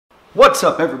What's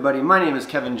up everybody, my name is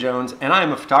Kevin Jones and I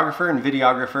am a photographer and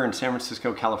videographer in San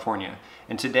Francisco, California.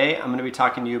 And today I'm going to be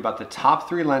talking to you about the top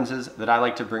 3 lenses that I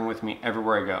like to bring with me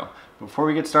everywhere I go. Before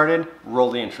we get started, roll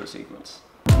the intro sequence.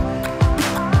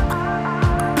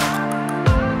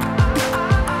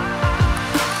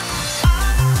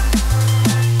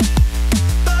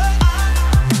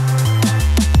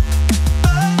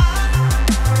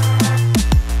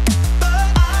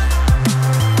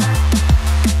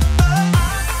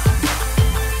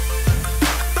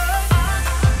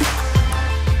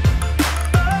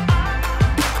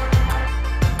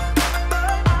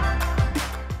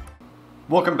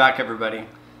 Welcome back everybody.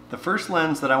 The first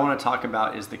lens that I want to talk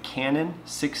about is the Canon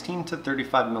 16 to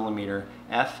 35mm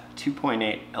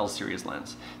f2.8 L series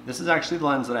lens. This is actually the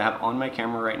lens that I have on my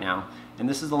camera right now, and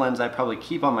this is the lens I probably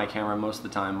keep on my camera most of the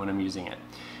time when I'm using it.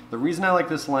 The reason I like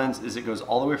this lens is it goes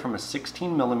all the way from a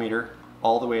 16mm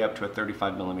all the way up to a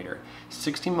 35mm.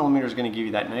 16mm is going to give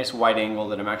you that nice wide angle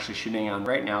that I'm actually shooting on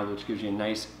right now, which gives you a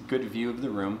nice good view of the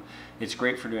room. It's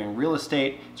great for doing real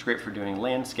estate, it's great for doing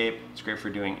landscape, it's great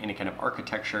for doing any kind of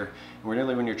architecture, and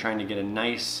really when you're trying to get a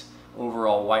nice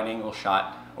overall wide angle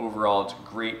shot, overall it's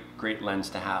a great lens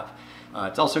to have.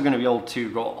 It's also going to be able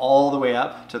to go all the way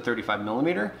up to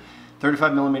 35mm.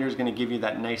 35mm is going to give you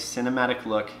that nice cinematic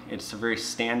look. It's very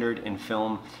standard in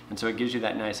film, and so it gives you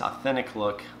that nice authentic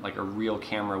look like a real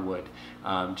camera would.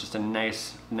 Just a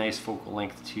nice focal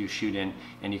length to shoot in,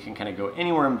 and you can kind of go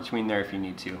anywhere in between there if you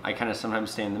need to. I kind of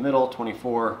sometimes stay in the middle,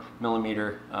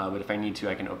 24mm, but if I need to,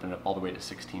 I can open it up all the way to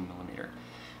 16mm.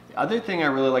 The other thing I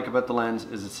really like about the lens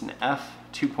is it's an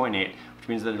f2.8, which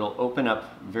means that it'll open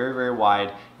up very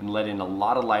wide and let in a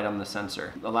lot of light on the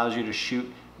sensor. It allows you to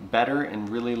shoot better in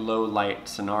really low light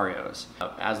scenarios.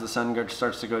 As the sun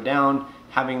starts to go down,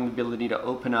 having the ability to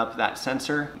open up that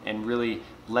sensor and really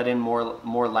let in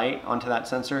more light onto that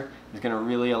sensor is going to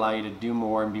really allow you to do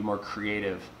more and be more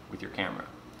creative with your camera.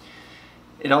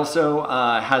 It also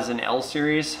has an L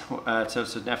series, so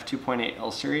it's an f2.8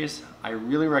 L series. I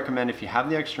really recommend, if you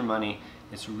have the extra money,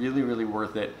 it's really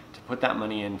worth it to put that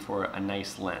money in for a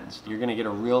nice lens. You're gonna get a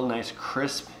real nice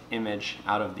crisp image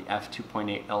out of the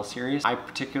f2.8 L series. I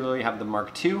particularly have the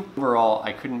Mark II. Overall,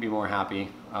 I couldn't be more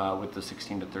happy with the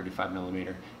 16 to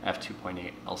 35mm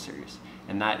f2.8 L series.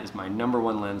 And that is my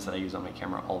 #1 lens that I use on my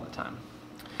camera all the time.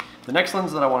 The next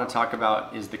lens that I wanna talk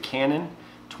about is the Canon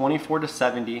 24 to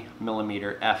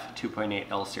 70mm f2.8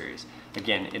 L series.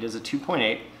 Again, it is a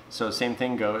 2.8, so same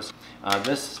thing goes.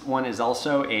 This one is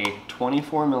also a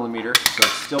 24mm, so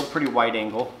it's still pretty wide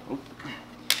angle.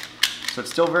 So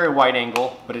it's still very wide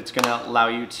angle, but it's going to allow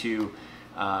you to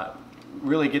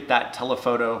really get that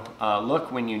telephoto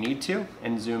look when you need to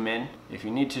and zoom in. If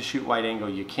you need to shoot wide angle,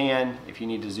 you can. If you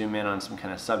need to zoom in on some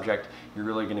kind of subject, you're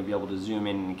really going to be able to zoom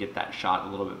in and get that shot a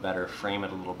little bit better, frame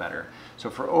it a little better. So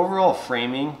for overall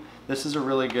framing, this is a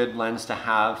really good lens to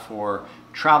have for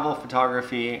travel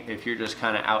photography. If you're just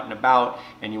kind of out and about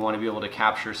and you want to be able to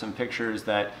capture some pictures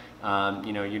that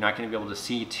you know, you're not going to be able to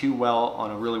see too well on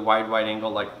a really wide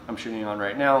angle like I'm shooting on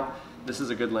right now, this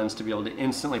is a good lens to be able to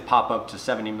instantly pop up to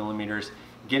 70mm,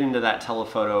 get into that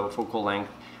telephoto focal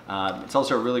length. It's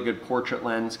also a really good portrait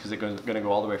lens because it's going to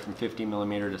go all the way from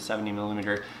 50mm to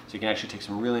 70mm, so you can actually take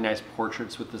some really nice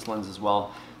portraits with this lens as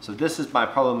well. So this is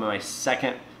probably my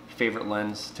second favorite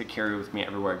lens to carry with me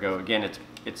everywhere I go. Again,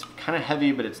 it's kind of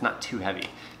heavy, but it's not too heavy.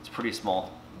 It's pretty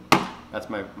small. That's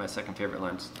my second favorite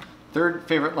lens. Third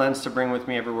favorite lens to bring with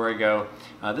me everywhere I go.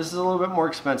 This is a little bit more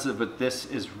expensive, but this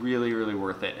is really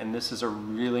worth it. And this is a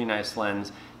really nice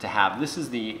lens to have. This is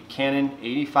the Canon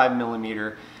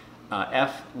 85mm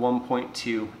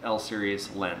f1.2 L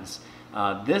series lens.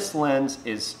 This lens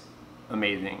is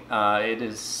amazing. It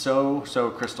is so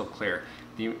crystal clear.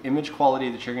 The image quality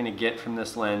that you're going to get from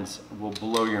this lens will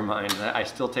blow your mind. I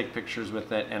still take pictures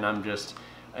with it, and I'm just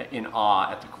in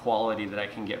awe at the quality that I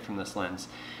can get from this lens.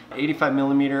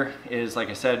 85mm is, like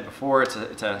I said before, it's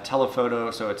a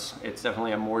telephoto, so it's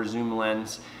definitely a more zoom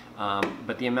lens.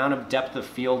 But the amount of depth of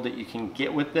field that you can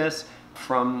get with this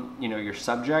from your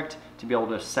subject to be able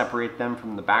to separate them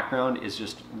from the background is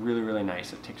just really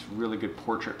nice. It takes really good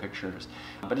portrait pictures,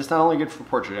 but it's not only good for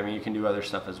portrait. I mean, you can do other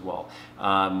stuff as well.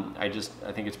 I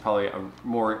think it's probably a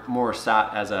more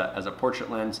sat as a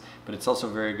portrait lens, but it's also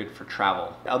very good for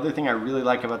travel. The other thing I really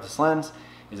like about this lens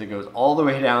is it goes all the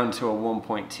way down to a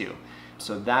 1.2.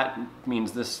 So that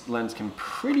means this lens can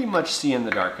pretty much see in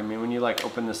the dark. I mean, when you like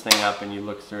open this thing up and you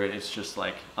look through it, it's just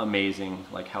like amazing,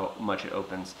 like how much it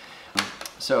opens.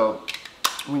 So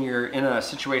when you're in a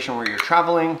situation where you're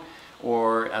traveling,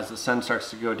 or as the sun starts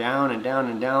to go down and down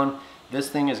and down, this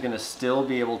thing is going to still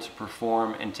be able to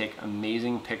perform and take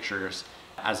amazing pictures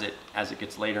as it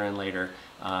gets later and later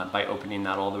by opening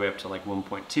that all the way up to like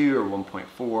 1.2 or 1.4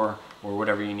 or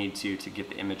whatever you need to get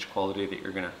the image quality that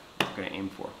you're gonna aim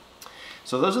for.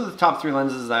 So those are the top 3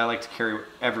 lenses that I like to carry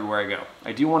everywhere I go.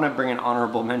 I do want to bring an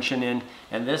honorable mention in,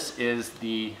 and this is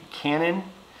the Canon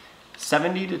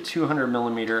 70 to 200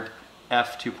 millimeter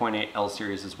f2.8 L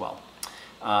series as well.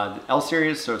 The L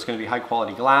series, so it's going to be high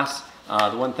quality glass.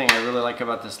 The one thing I really like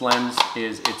about this lens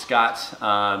is it's got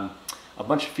a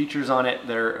bunch of features on it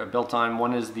that are built on.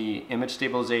 One is the image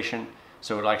stabilization,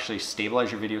 so it'll actually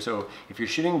stabilize your video. So if you're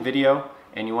shooting video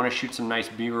and you want to shoot some nice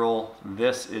B-roll,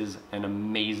 this is an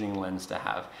amazing lens to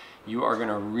have. You are going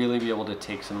to really be able to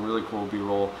take some really cool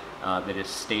B-roll that is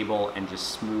stable and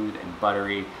just smooth and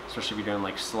buttery, especially if you're doing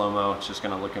like slow-mo. It's just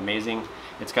going to look amazing.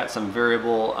 It's got some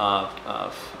variable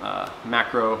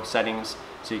macro settings,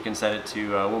 so you can set it to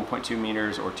 1.2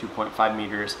 meters or 2.5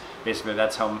 meters. Basically,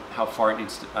 that's how far it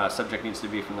needs to, subject needs to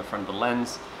be from the front of the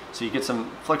lens. So you get some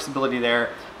flexibility there.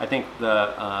 I think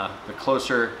the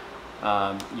closer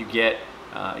you get,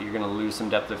 you're going to lose some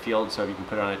depth of field. So if you can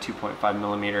put it on a 2.5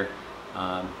 millimeter,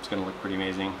 it's going to look pretty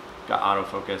amazing. Got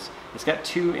autofocus. It's got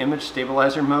 2 image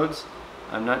stabilizer modes.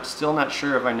 I'm still not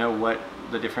sure if I know what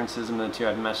the difference is in the 2.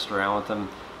 I've messed around with them.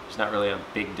 There's not really a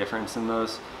big difference in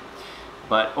those.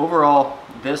 But overall,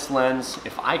 this lens,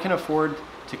 if I can afford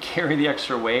to carry the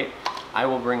extra weight, I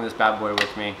will bring this bad boy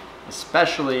with me,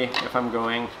 especially if I'm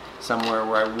going somewhere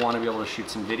where I want to be able to shoot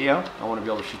some video. I want to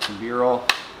be able to shoot some B-roll.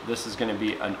 This is going to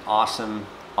be an awesome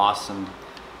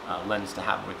lens to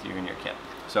have with you in your kit.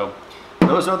 So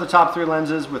those are the top 3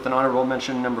 lenses, with an honorable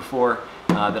mention number 4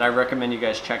 that I recommend you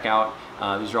guys check out.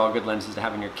 These are all good lenses to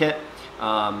have in your kit.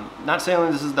 Not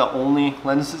saying this is the only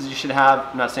lenses you should have.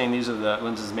 I'm not saying these are the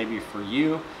lenses maybe for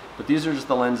you, but these are just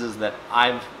the lenses that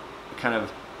I've kind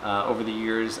of over the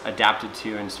years adapted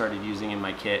to and started using in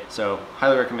my kit. So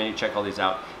highly recommend you check all these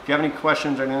out. If you have any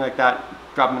questions or anything like that,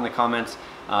 drop them in the comments.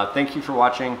 Thank you for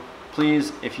watching.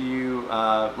 Please, if you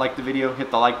like the video, hit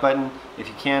the like button. If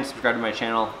you can, subscribe to my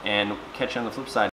channel, and catch you on the flip side.